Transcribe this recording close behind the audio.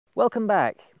Welcome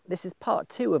back. This is part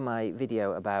 2 of my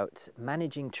video about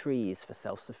managing trees for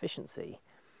self-sufficiency.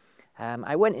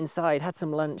 I went inside, had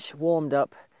some lunch, warmed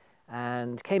up,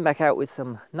 and came back out with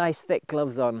some nice thick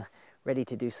gloves on, ready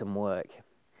to do some work.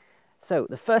 So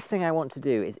the first thing I want to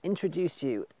do is introduce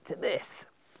you to this,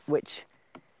 which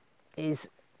is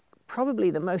probably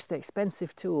the most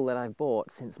expensive tool that I've bought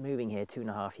since moving here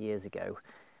 2.5 years ago.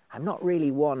 I'm not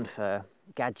really one for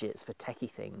gadgets, for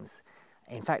techie things.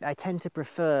 In fact, I tend to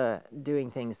prefer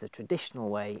doing things the traditional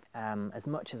way as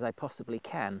much as I possibly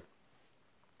can.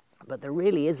 But there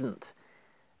really isn't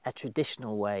a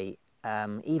traditional way,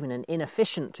 even an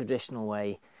inefficient traditional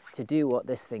way, to do what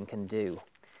this thing can do.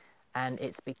 And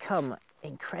it's become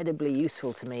incredibly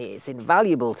useful to me. It's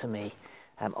invaluable to me,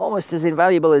 almost as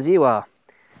invaluable as you are,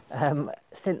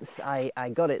 since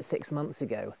I got it 6 months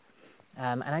ago.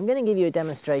 And I'm going to give you a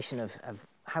demonstration of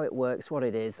how it works, what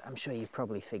it is. I'm sure you've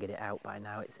probably figured it out by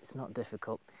now. It's not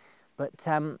difficult. But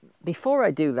before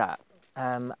I do that,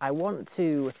 I want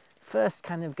to first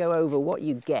kind of go over what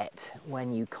you get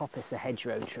when you coppice a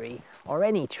hedgerow tree, or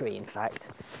any tree in fact,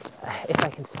 if I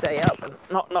can stay up and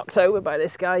not knocked over by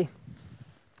this guy.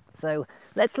 So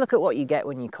let's look at what you get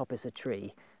when you coppice a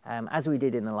tree, as we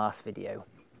did in the last video.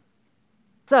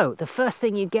 So the first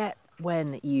thing you get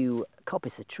when you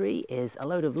coppice a tree is a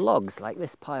load of logs like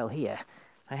this pile here.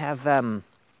 I have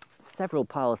several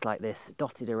piles like this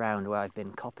dotted around where I've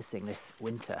been coppicing this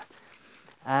winter.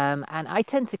 And I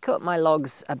tend to cut my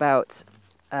logs about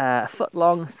a foot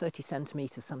long, 30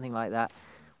 centimetres, something like that,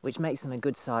 which makes them a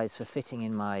good size for fitting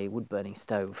in my wood burning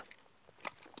stove.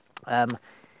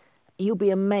 You'll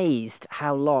be amazed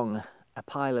how long a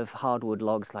pile of hardwood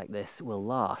logs like this will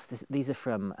last. These are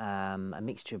from a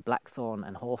mixture of blackthorn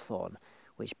and hawthorn,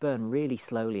 which burn really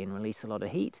slowly and release a lot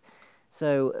of heat.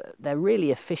 So they're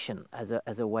really efficient as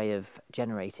a way of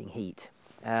generating heat,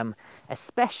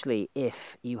 especially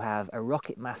if you have a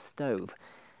rocket mass stove,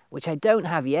 which I don't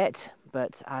have yet,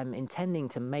 but I'm intending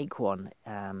to make one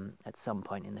at some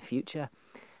point in the future.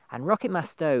 And rocket mass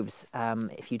stoves,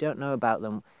 if you don't know about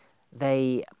them,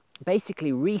 they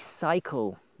basically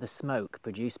recycle the smoke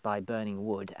produced by burning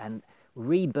wood and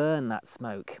reburn that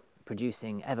smoke,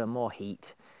 producing ever more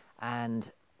heat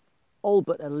and all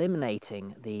but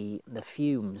eliminating the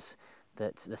fumes,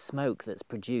 the smoke that's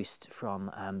produced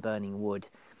from burning wood.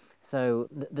 So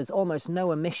there's almost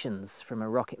no emissions from a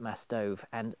rocket mass stove,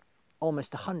 and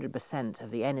almost 100%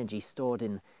 of the energy stored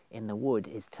in the wood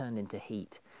is turned into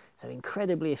heat. So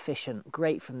incredibly efficient,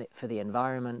 great for the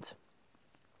environment.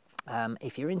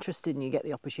 If you're interested and you get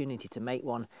the opportunity to make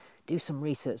one, do some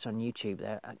research on YouTube.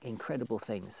 They're incredible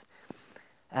things.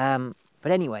 But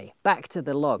anyway, back to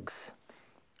the logs.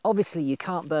 Obviously you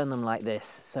can't burn them like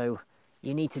this, so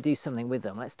you need to do something with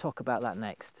them. Let's talk about that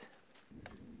next.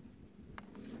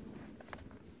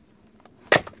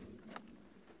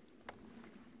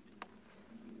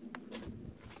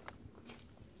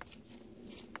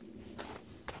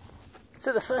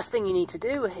 So the first thing you need to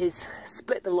do is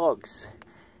split the logs.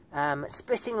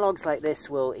 Splitting logs like this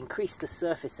will increase the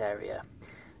surface area,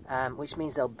 which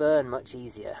means they'll burn much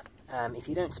easier. If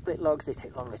you don't split logs, they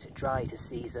take longer to dry, to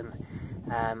season,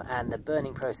 and the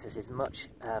burning process is much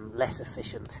less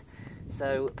efficient.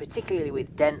 So particularly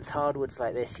with dense hardwoods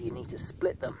like this, you need to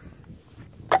split them.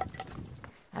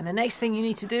 And the next thing you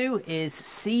need to do is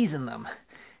season them.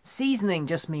 Seasoning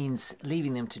just means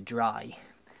leaving them to dry.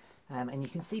 And you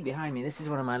can see behind me, this is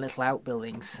one of my little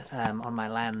outbuildings on my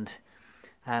land.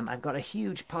 I've got a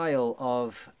huge pile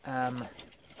of,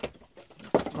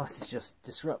 moss is just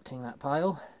disrupting that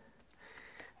pile.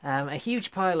 A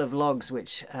huge pile of logs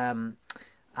which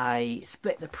I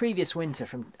split the previous winter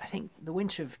from, I think, the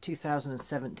winter of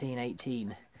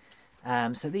 2017-18.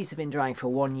 So these have been drying for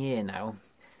 1 year now.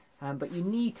 But you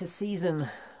need to season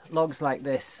logs like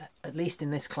this, at least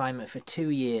in this climate, for 2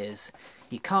 years.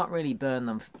 You can't really burn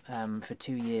them for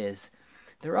 2 years.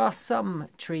 There are some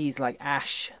trees like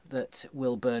ash that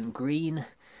will burn green,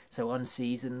 so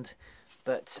unseasoned.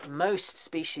 But most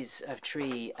species of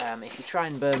tree, if you try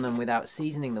and burn them without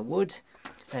seasoning the wood,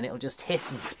 then it'll just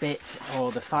hiss and spit,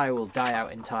 or the fire will die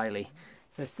out entirely.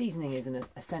 So seasoning is an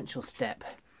essential step.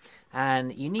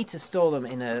 And you need to store them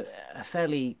in a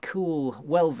fairly cool,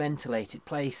 well-ventilated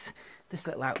place. This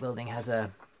little outbuilding has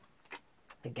a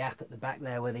gap at the back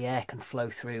there where the air can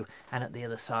flow through, and at the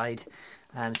other side.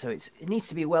 So it needs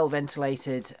to be well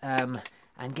ventilated, and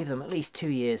give them at least 2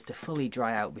 years to fully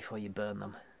dry out before you burn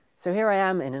them. So here I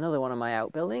am in another one of my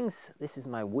outbuildings. This is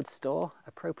my wood store,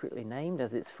 appropriately named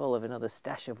as it's full of another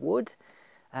stash of wood.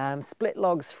 Split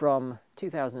logs from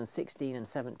 2016 and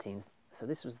 17. So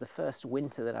this was the first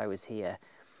winter that I was here,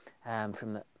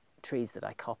 from trees that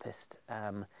I coppiced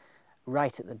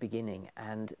right at the beginning,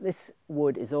 and this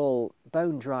wood is all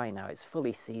bone dry now. It's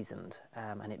fully seasoned,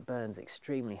 and it burns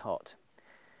extremely hot.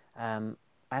 And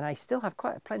I still have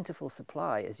quite a plentiful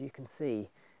supply. As you can see,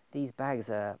 these bags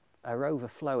are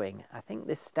overflowing. I think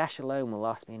this stash alone will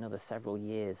last me another several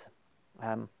years.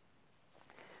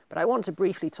 But I want to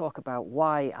briefly talk about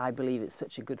why I believe it's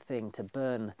such a good thing to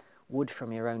burn wood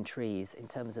from your own trees in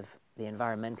terms of the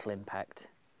environmental impact.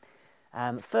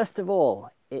 First of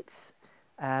all, it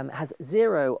has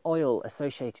zero oil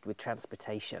associated with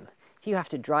transportation. If you have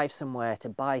to drive somewhere to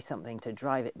buy something, to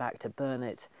drive it back, to burn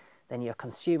it, then you're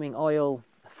consuming oil,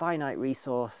 a finite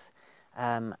resource,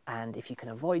 and if you can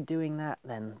avoid doing that,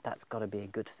 then that's got to be a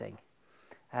good thing.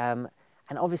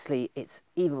 And obviously it's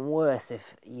even worse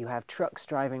if you have trucks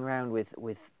driving around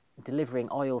with delivering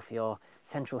oil for your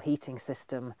central heating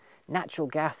system. Natural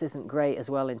gas isn't great as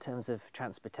well in terms of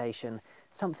transportation.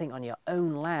 Something on your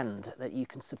own land that you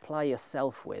can supply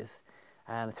yourself with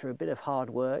through a bit of hard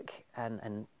work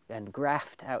and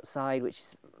graft outside, which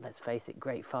is, let's face it,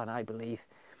 great fun, I believe,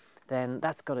 then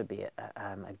that's got to be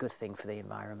a good thing for the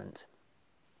environment.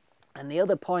 And the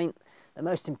other point, the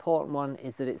most important one,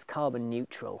 is that it's carbon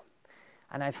neutral.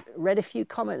 And I've read a few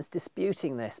comments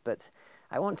disputing this, but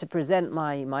I want to present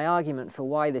my argument for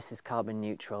why this is carbon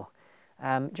neutral.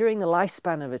 During the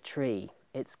lifespan of a tree,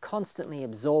 it's constantly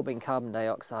absorbing carbon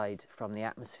dioxide from the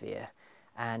atmosphere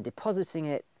and depositing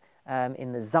it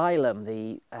in the xylem,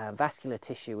 the vascular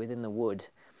tissue within the wood.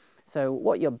 So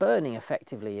what you're burning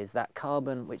effectively is that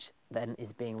carbon, which then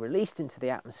is being released into the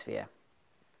atmosphere.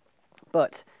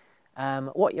 But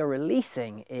what you're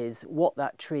releasing is what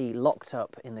that tree locked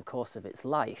up in the course of its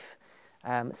life.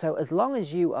 So as long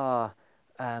as you are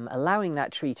allowing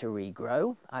that tree to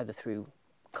regrow, either through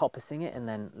coppicing it and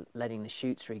then letting the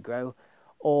shoots regrow,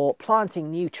 or planting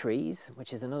new trees,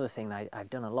 which is another thing that I've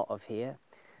done a lot of here,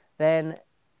 then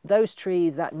those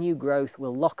trees, that new growth,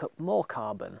 will lock up more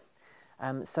carbon.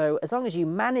 So as long as you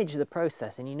manage the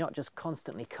process and you're not just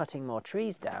constantly cutting more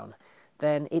trees down,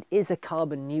 then it is a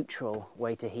carbon neutral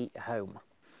way to heat a home.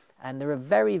 And there are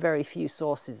very, very few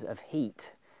sources of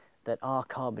heat that are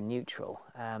carbon neutral.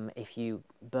 If you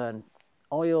burn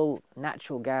oil,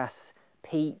 natural gas,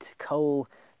 peat, coal,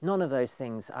 none of those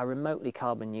things are remotely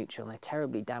carbon neutral, and they're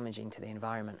terribly damaging to the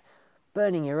environment.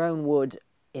 Burning your own wood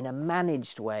in a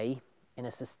managed way, in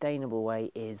a sustainable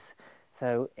way, is.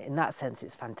 So in that sense,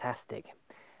 it's fantastic.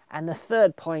 And the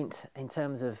third point in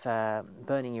terms of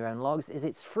burning your own logs is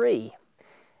it's free.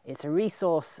 It's a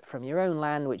resource from your own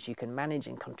land which you can manage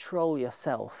and control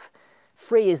yourself.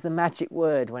 Free is the magic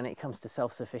word when it comes to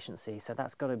self-sufficiency, so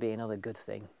that's got to be another good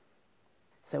thing.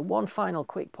 So one final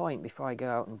quick point before I go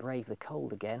out and brave the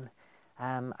cold again.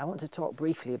 I want to talk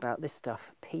briefly about this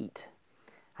stuff, peat.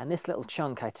 And this little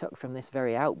chunk I took from this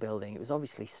very outbuilding. It was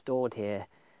obviously stored here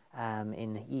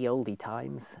in ye olde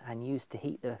times and used to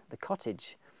heat the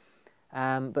cottage.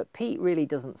 But peat really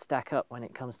doesn't stack up when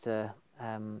it comes to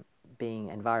being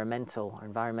environmental or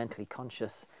environmentally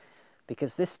conscious,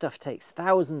 because this stuff takes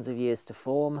thousands of years to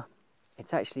form.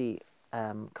 It's actually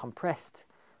compressed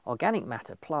organic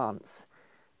matter plants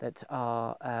that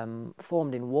are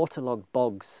formed in waterlogged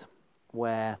bogs,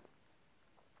 where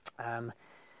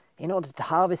in order to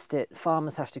harvest it,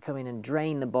 farmers have to come in and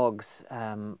drain the bogs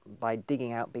by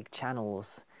digging out big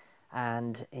channels,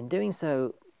 and in doing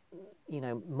so, you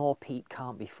know, more peat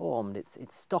can't be formed. It's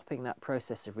stopping that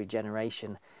process of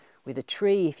regeneration. With a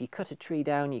tree, if you cut a tree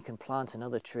down, you can plant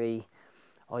another tree,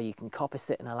 or you can coppice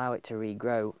it and allow it to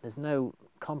regrow. There's no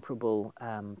comparable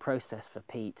process for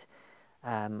peat.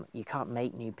 You can't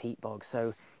make new peat bogs,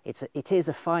 so it is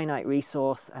a finite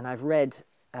resource, and I've read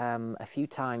a few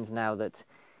times now that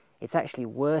it's actually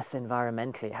worse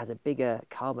environmentally. It has a bigger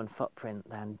carbon footprint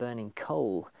than burning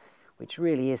coal, which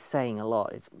really is saying a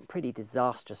lot. It's pretty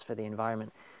disastrous for the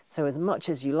environment. So as much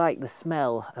as you like the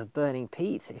smell of burning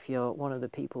peat, if you're one of the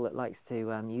people that likes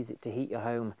to use it to heat your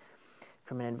home,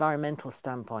 from an environmental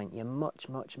standpoint, you're much,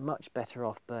 much, much better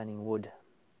off burning wood.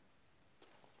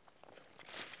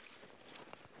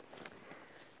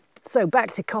 So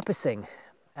back to coppicing.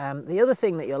 The other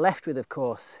thing that you're left with, of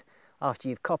course, after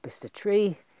you've coppiced a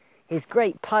tree, is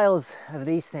great piles of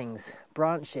these things,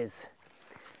 branches,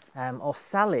 or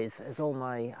sallies, as all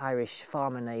my Irish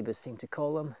farmer neighbours seem to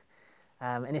call them.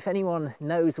 And if anyone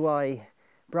knows why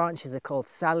branches are called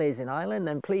sallies in Ireland,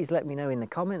 then please let me know in the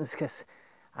comments, because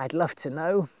I'd love to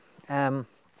know.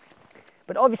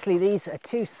 But obviously these are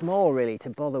too small really to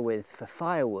bother with for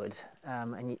firewood,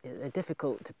 and they're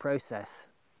difficult to process.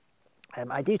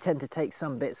 I do tend to take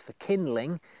some bits for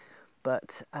kindling,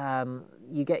 but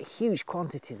you get huge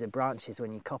quantities of branches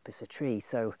when you coppice a tree.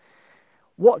 So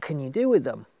what can you do with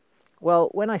them? Well,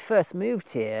 when I first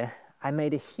moved here, I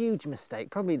made a huge mistake,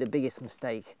 probably the biggest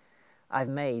mistake I've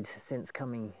made since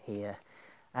coming here.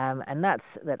 And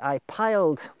that's that I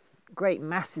piled great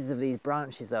masses of these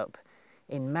branches up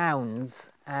in mounds,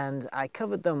 and I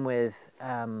covered them with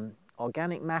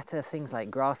organic matter, things like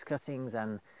grass cuttings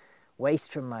and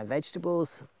waste from my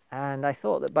vegetables. And I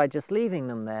thought that by just leaving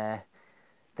them there,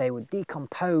 they would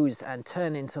decompose and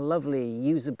turn into lovely,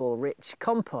 usable, rich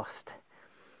compost.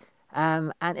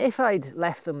 And if I'd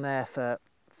left them there for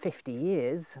 50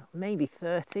 years, maybe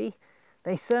 30,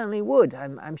 they certainly would,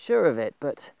 I'm sure of it.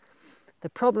 But the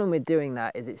problem with doing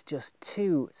that is it's just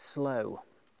too slow.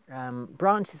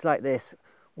 Branches like this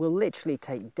will literally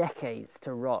take decades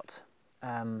to rot,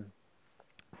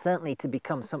 certainly to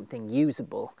become something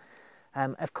usable.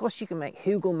 Of course, you can make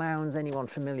hugel mounds. Anyone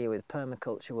familiar with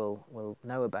permaculture will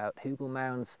know about hugel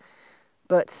mounds.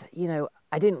 But, you know,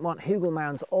 I didn't want hugel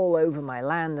mounds all over my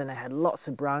land, and I had lots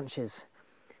of branches.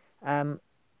 And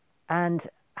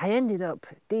I ended up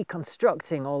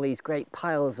deconstructing all these great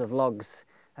piles of logs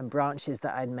and branches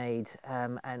that I'd made,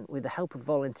 and with the help of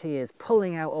volunteers,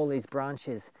 pulling out all these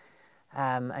branches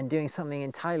and doing something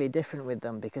entirely different with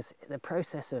them, because the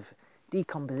process of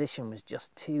decomposition was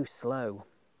just too slow.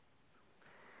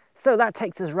 So that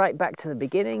takes us right back to the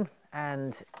beginning,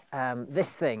 and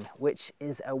this thing, which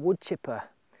is a wood chipper.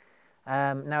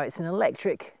 Now, it's an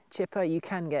electric chipper. You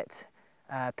can get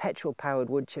petrol-powered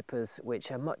wood chippers,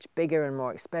 which are much bigger and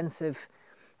more expensive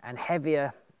and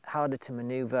heavier, harder to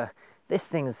maneuver. This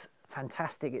thing's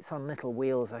fantastic. It's on little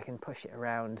wheels. I can push it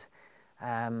around.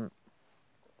 And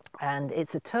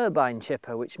it's a turbine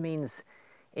chipper, which means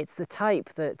it's the type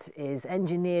that is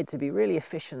engineered to be really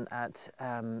efficient at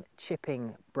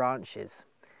chipping branches,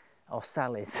 or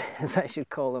sallies, as I should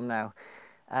call them now,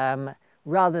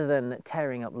 rather than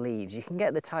tearing up leaves. You can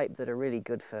get the type that are really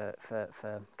good for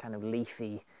kind of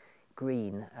leafy,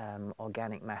 green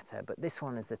organic matter, but this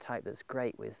one is the type that's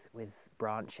great with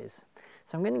branches.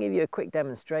 So I'm going to give you a quick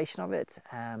demonstration of it,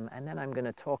 and then I'm going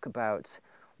to talk about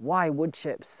why wood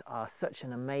chips are such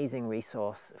an amazing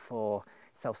resource for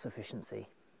self-sufficiency.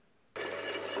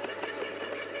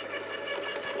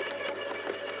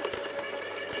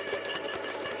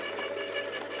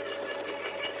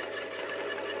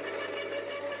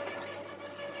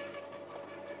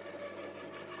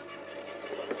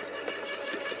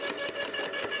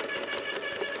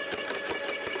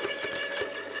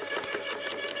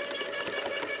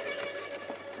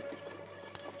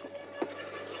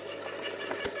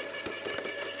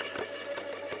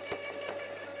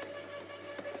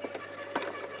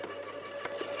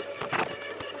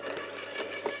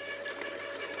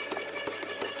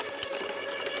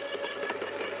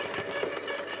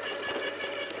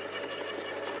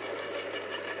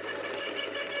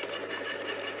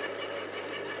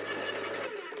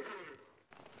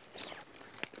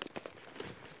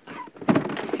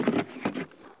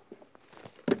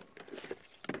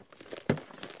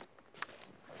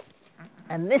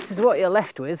 And this is what you're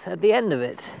left with at the end of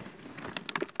it.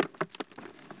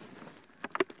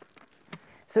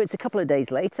 So it's a couple of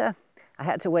days later. I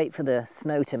had to wait for the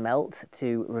snow to melt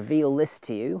to reveal this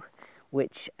to you,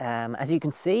 which, as you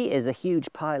can see, is a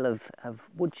huge pile of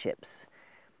wood chips.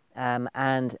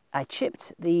 And I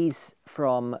chipped these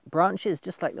from branches,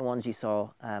 just like the ones you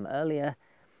saw earlier,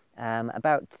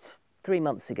 about 3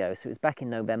 months ago. So it was back in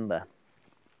November.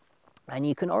 And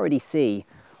you can already see,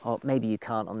 or maybe you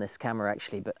can't on this camera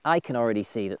actually, but I can already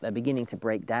see that they're beginning to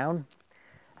break down.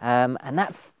 And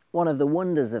that's one of the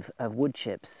wonders of wood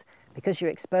chips. Because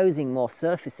you're exposing more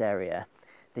surface area,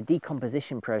 the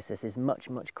decomposition process is much,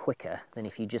 much quicker than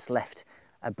if you just left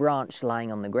a branch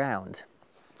lying on the ground.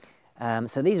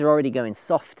 So these are already going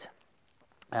soft.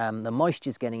 The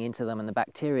moisture's getting into them and the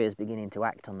bacteria is beginning to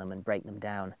act on them and break them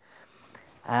down.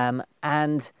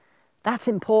 And that's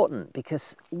important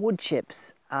because wood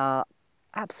chips are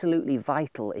absolutely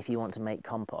vital if you want to make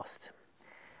compost.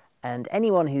 And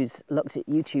anyone who's looked at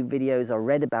YouTube videos or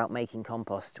read about making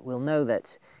compost will know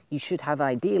that you should have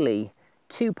ideally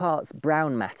 2 parts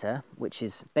brown matter, which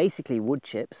is basically wood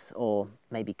chips or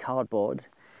maybe cardboard,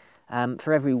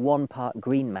 for every 1 part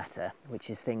green matter, which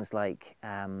is things like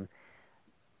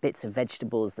bits of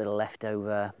vegetables that are left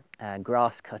over,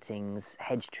 grass cuttings,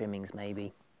 hedge trimmings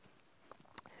maybe.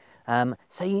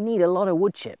 So you need a lot of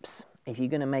wood chips if you're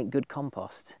going to make good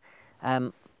compost.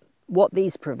 What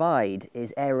these provide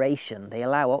is aeration. They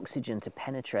allow oxygen to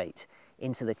penetrate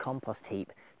into the compost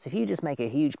heap. So if you just make a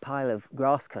huge pile of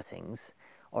grass cuttings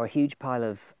or a huge pile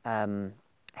of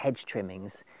hedge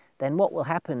trimmings, then what will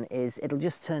happen is it'll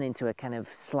just turn into a kind of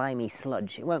slimy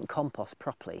sludge. It won't compost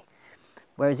properly.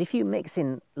 Whereas if you mix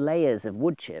in layers of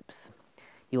wood chips,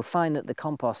 you'll find that the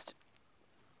compost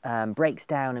breaks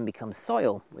down and becomes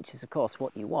soil, which is of course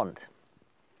what you want.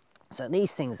 So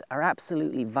these things are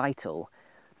absolutely vital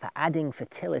for adding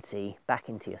fertility back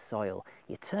into your soil.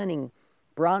 You're turning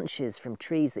branches from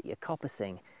trees that you're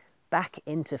coppicing back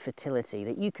into fertility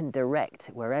that you can direct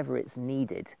wherever it's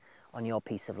needed on your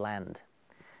piece of land.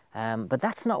 But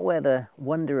that's not where the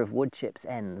wonder of wood chips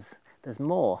ends. There's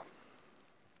more.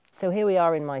 So here we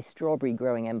are in my strawberry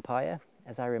growing empire,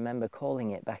 as I remember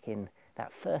calling it back in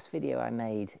that first video I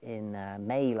made in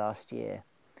May last year.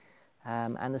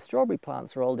 And the strawberry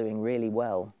plants are all doing really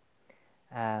well.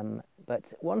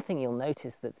 But one thing you'll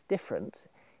notice that's different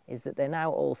is that they're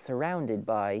now all surrounded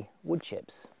by wood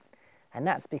chips. And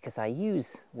that's because I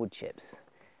use wood chips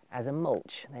as a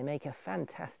mulch. They make a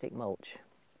fantastic mulch.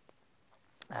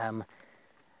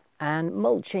 And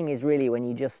mulching is really when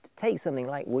you just take something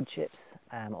like wood chips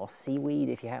or seaweed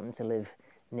if you happen to live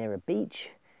near a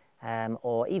beach,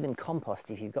 or even compost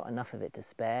if you've got enough of it to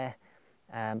spare.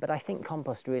 But I think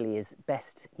compost really is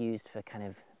best used for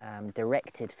kind of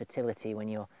directed fertility when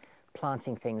you're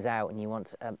planting things out and you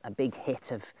want a big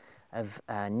hit of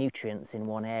nutrients in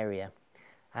one area.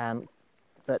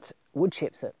 But wood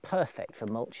chips are perfect for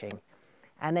mulching.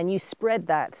 And then you spread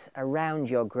that around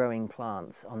your growing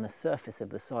plants on the surface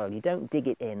of the soil. You don't dig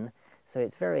it in, so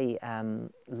it's very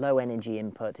low energy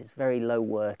input, it's very low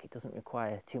work, it doesn't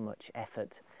require too much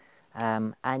effort.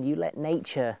 And you let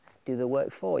nature do the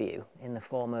work for you in the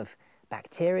form of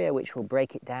bacteria which will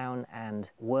break it down and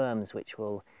worms which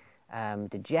will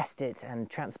digest it and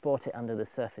transport it under the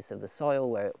surface of the soil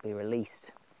where it will be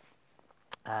released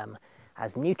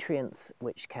as nutrients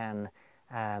which can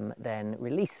then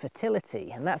release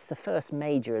fertility. And that's the first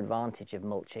major advantage of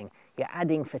mulching. You're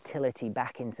adding fertility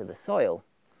back into the soil.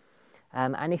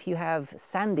 And if you have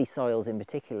sandy soils in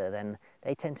particular, then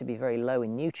they tend to be very low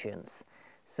in nutrients.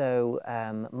 So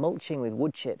mulching with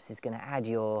wood chips is going to add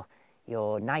your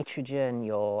nitrogen,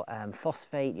 your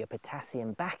phosphate, your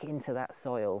potassium back into that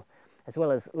soil, as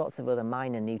well as lots of other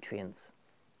minor nutrients,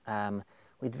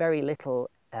 with very little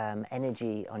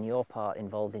energy on your part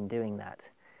involved in doing that.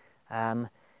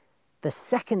 The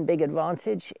second big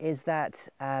advantage is that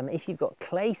if you've got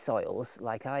clay soils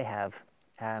like I have,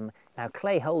 now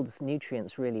clay holds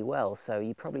nutrients really well, so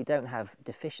you probably don't have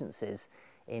deficiencies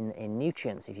in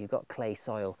nutrients if you've got clay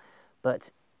soil,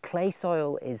 but clay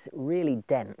soil is really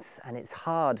dense and it's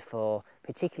hard for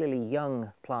particularly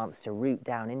young plants to root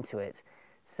down into it.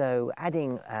 So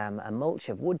adding a mulch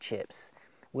of wood chips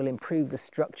will improve the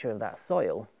structure of that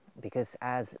soil, because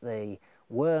as the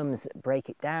worms break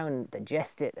it down,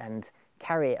 digest it and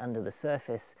carry it under the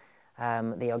surface,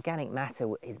 the organic matter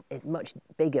is much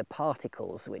bigger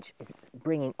particles which is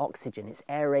bringing oxygen, it's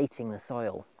aerating the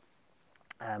soil,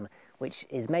 which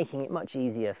is making it much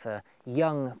easier for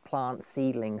young plant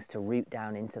seedlings to root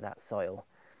down into that soil.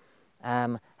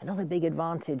 Another big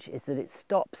advantage is that it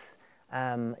stops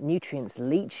nutrients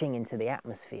leaching into the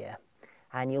atmosphere.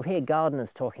 And you'll hear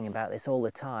gardeners talking about this all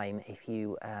the time if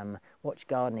you watch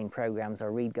gardening programs or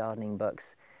read gardening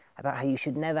books, about how you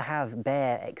should never have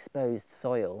bare exposed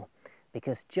soil,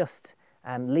 because just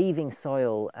leaving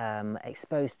soil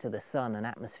exposed to the sun and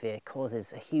atmosphere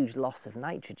causes a huge loss of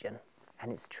nitrogen.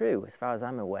 And it's true, as far as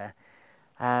I'm aware.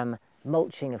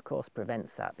 Mulching, of course,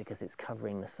 prevents that because it's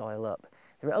covering the soil up.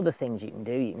 There are other things you can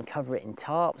do. You can cover it in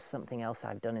tarps, something else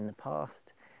I've done in the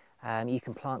past. You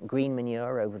can plant green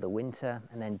manure over the winter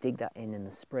and then dig that in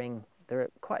the spring. There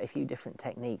are quite a few different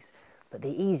techniques, but the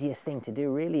easiest thing to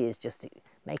do really is just to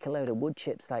make a load of wood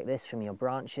chips like this from your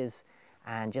branches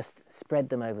and just spread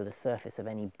them over the surface of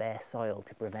any bare soil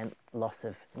to prevent loss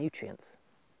of nutrients.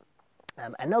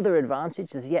 Another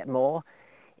advantage, there's yet more,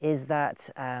 is that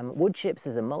wood chips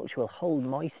as a mulch will hold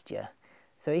moisture.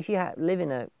 So if you live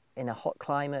in a hot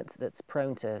climate that's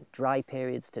prone to dry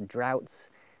periods, to droughts,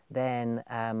 then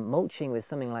mulching with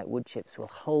something like wood chips will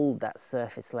hold that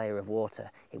surface layer of water.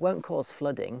 It won't cause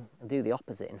flooding, it'll do the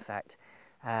opposite in fact,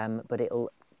 but it'll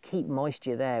keep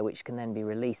moisture there, which can then be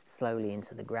released slowly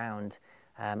into the ground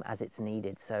as it's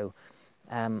needed. So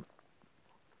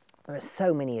there are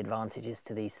so many advantages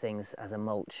to these things as a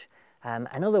mulch.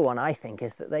 Another one I think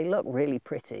is that they look really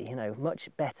pretty, you know, much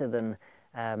better than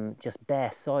just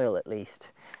bare soil at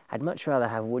least. I'd much rather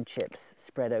have wood chips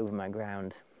spread over my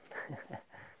ground.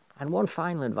 And one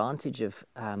final advantage of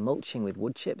mulching with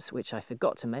wood chips, which I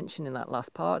forgot to mention in that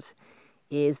last part,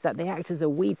 is that they act as a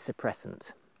weed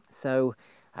suppressant. So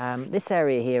this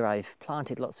area here I've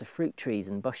planted lots of fruit trees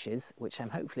and bushes, which I'm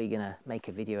hopefully going to make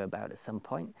a video about at some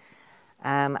point.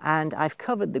 And I've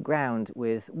covered the ground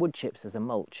with wood chips as a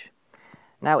mulch.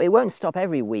 Now, it won't stop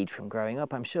every weed from growing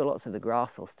up. I'm sure lots of the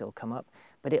grass will still come up,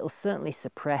 but it'll certainly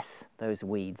suppress those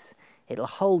weeds. It'll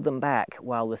hold them back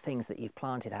while the things that you've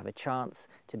planted have a chance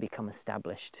to become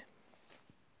established.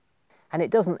 And it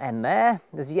doesn't end there.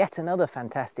 There's yet another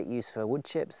fantastic use for wood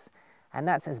chips, and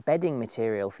that's as bedding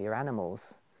material for your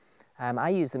animals. I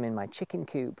use them in my chicken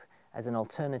coop as an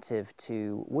alternative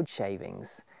to wood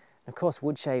shavings. Of course,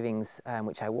 wood shavings,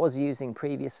 which I was using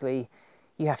previously,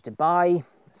 you have to buy,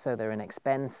 so they're an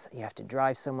expense. You have to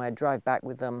drive somewhere, drive back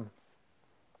with them.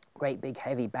 Great big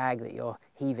heavy bag that you're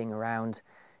heaving around.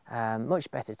 Much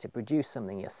better to produce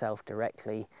something yourself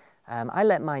directly. I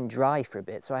let mine dry for a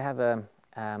bit, so I have a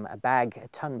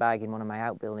ton bag in one of my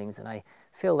outbuildings, and I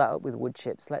fill that up with wood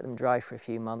chips, let them dry for a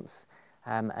few months,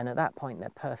 and at that point they're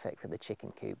perfect for the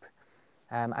chicken coop.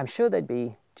 I'm sure they'd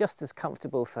be just as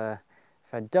comfortable for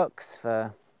ducks,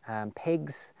 for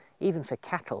pigs, even for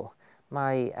cattle.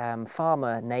 My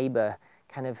farmer neighbour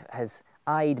kind of has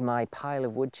eyed my pile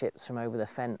of wood chips from over the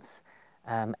fence,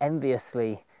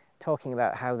 enviously, talking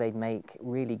about how they'd make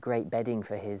really great bedding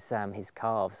for his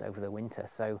calves over the winter.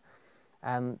 So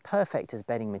perfect as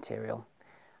bedding material.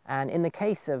 And in the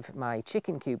case of my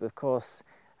chicken coop, of course,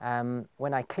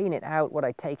 when I clean it out, what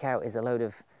I take out is a load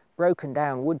of broken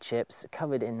down wood chips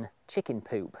covered in chicken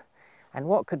poop. And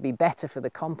what could be better for the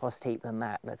compost heap than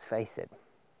that, let's face it.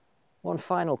 One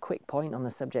final quick point on the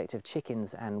subject of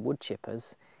chickens and wood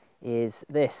chippers is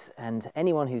this, and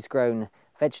anyone who's grown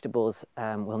vegetables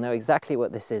will know exactly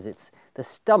what this is. It's the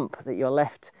stump that you're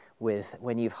left with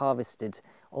when you've harvested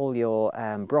all your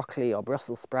broccoli or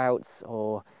Brussels sprouts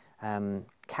or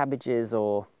cabbages,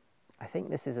 or I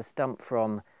think this is a stump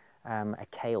from a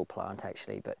kale plant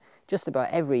actually, but just about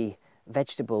every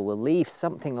vegetable will leave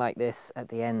something like this at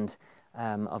the end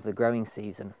of the growing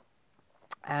season.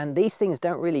 And these things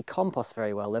don't really compost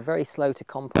very well. They're very slow to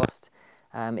compost.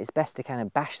 It's best to kind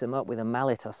of bash them up with a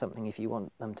mallet or something if you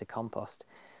want them to compost.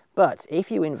 But if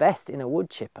you invest in a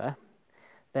wood chipper,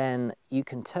 then you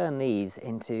can turn these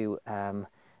into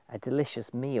a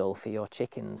delicious meal for your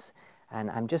chickens. And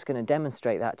I'm just going to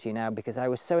demonstrate that to you now because I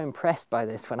was so impressed by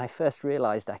this when I first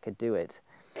realized I could do it.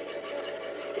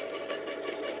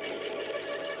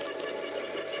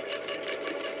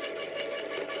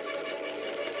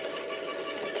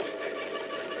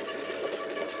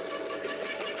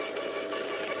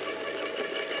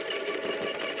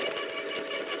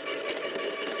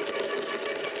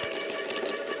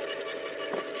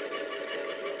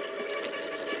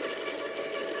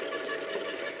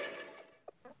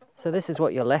 So this is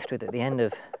what you're left with at the end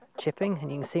of chipping, and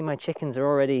you can see my chickens are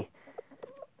already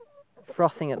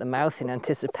frothing at the mouth in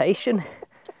anticipation.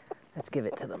 Let's give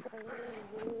it to them.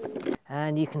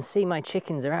 And you can see my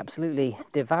chickens are absolutely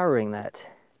devouring that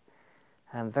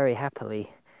very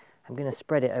happily. I'm going to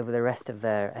spread it over the rest of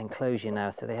their enclosure now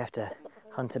so they have to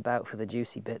hunt about for the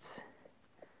juicy bits.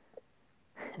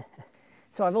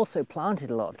 So I've also planted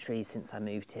a lot of trees since I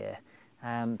moved here.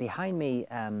 Behind me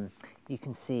you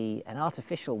can see an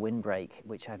artificial windbreak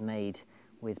which I've made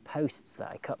with posts that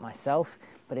I cut myself,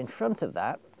 but in front of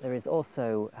that there is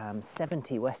also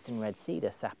 70 western red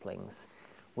cedar saplings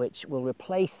which will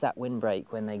replace that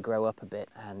windbreak when they grow up a bit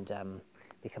and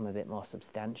become a bit more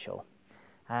substantial.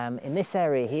 In this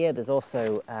area here there's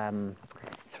also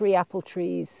 3 apple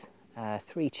trees,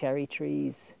 3 cherry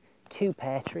trees, 2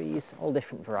 pear trees, all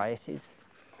different varieties.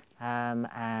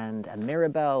 And a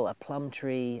mirabelle, a plum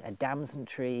tree, a damson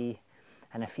tree,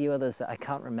 and a few others that I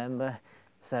can't remember.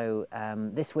 So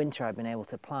this winter I've been able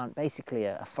to plant basically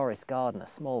a forest garden, a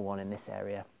small one in this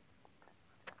area.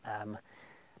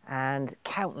 And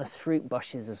countless fruit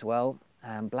bushes as well,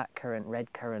 blackcurrant,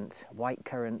 redcurrant,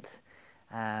 whitecurrant,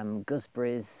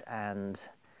 gooseberries, and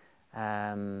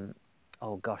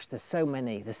oh gosh, there's so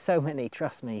many,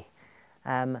 trust me.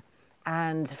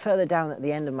 And further down at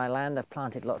the end of my land, I've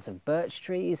planted lots of birch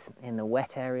trees in the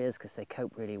wet areas because they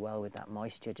cope really well with that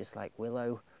moisture, just like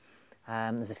willow.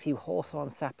 There's a few hawthorn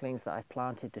saplings that I've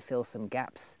planted to fill some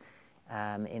gaps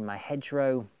in my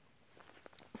hedgerow.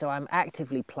 So I'm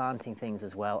actively planting things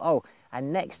as well. Oh,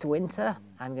 and next winter,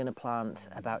 I'm going to plant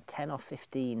about 10 or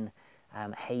 15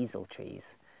 hazel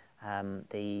trees,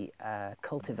 the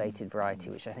cultivated variety,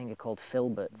 which I think are called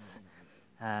filberts.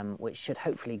 Which should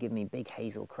hopefully give me big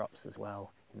hazel crops as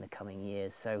well in the coming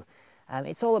years. So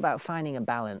it's all about finding a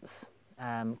balance,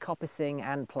 coppicing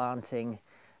and planting,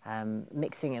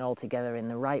 mixing it all together in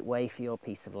the right way for your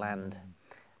piece of land.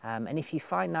 And if you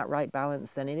find that right balance,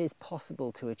 then it is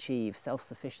possible to achieve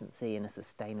self-sufficiency in a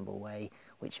sustainable way,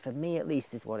 which for me at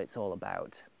least is what it's all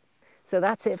about. So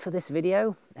that's it for this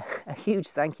video. A huge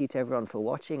thank you to everyone for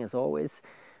watching as always.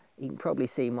 You can probably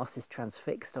see Moss is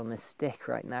transfixed on this stick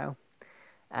right now.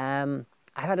 I've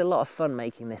had a lot of fun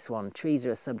making this one. Trees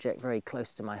are a subject very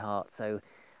close to my heart, so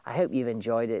I hope you've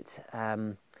enjoyed it.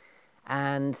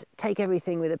 And take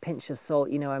everything with a pinch of salt.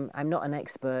 You know, I'm not an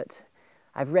expert.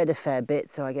 I've read a fair bit,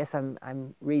 so I guess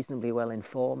I'm reasonably well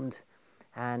informed.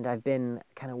 And I've been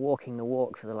kind of walking the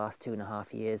walk for the last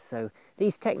 2.5 years. So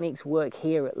these techniques work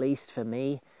here, at least for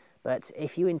me. But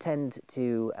if you intend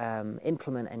to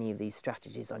implement any of these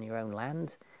strategies on your own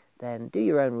land, then do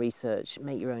your own research,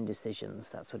 make your own decisions.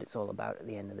 That's what it's all about at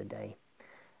the end of the day.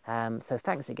 So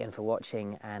thanks again for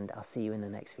watching, and I'll see you in the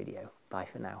next video. Bye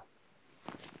for now.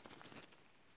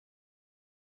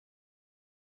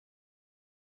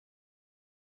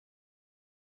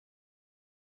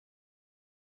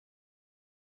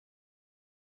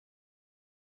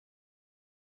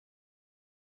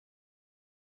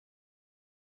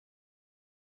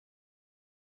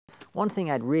 One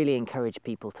thing I'd really encourage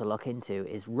people to look into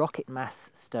is rocket mass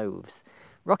stoves.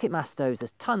 Rocket mass stoves,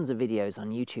 there's tons of videos on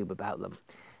YouTube about them.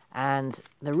 And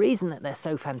the reason that they're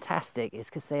so fantastic is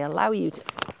because they allow you to...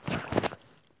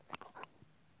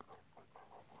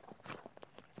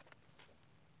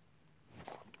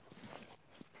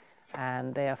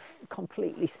 And they are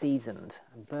completely seasoned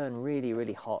and burn really,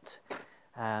 really hot.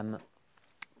 And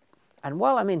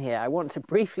while I'm in here, I want to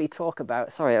briefly talk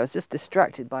about... Sorry, I was just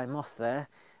distracted by moss there,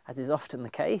 as is often the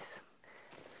case.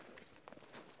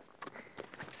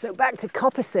 So back to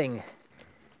coppicing.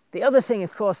 The other thing,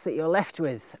 of course, that you're left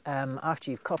with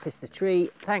after you've coppiced a tree,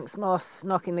 thanks moss,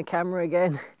 knocking the camera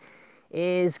again,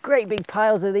 is great big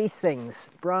piles of these things,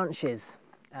 branches,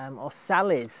 or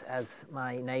sallies, as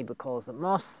my neighbour calls them.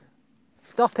 Moss,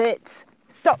 stop it,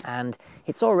 stop! And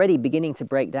it's already beginning to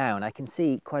break down. I can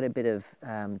see quite a bit of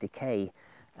decay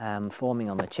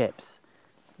forming on the chips.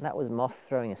 That was moss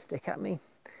throwing a stick at me.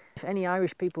 If any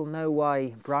Irish people know why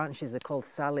branches are called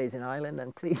sallies in Ireland,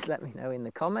 then please let me know in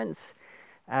the comments.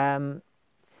 But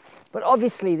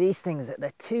obviously these things,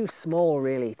 they're too small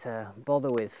really to bother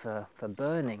with for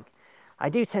burning. I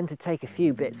do tend to take a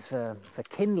few bits for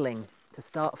kindling to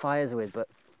start fires with, but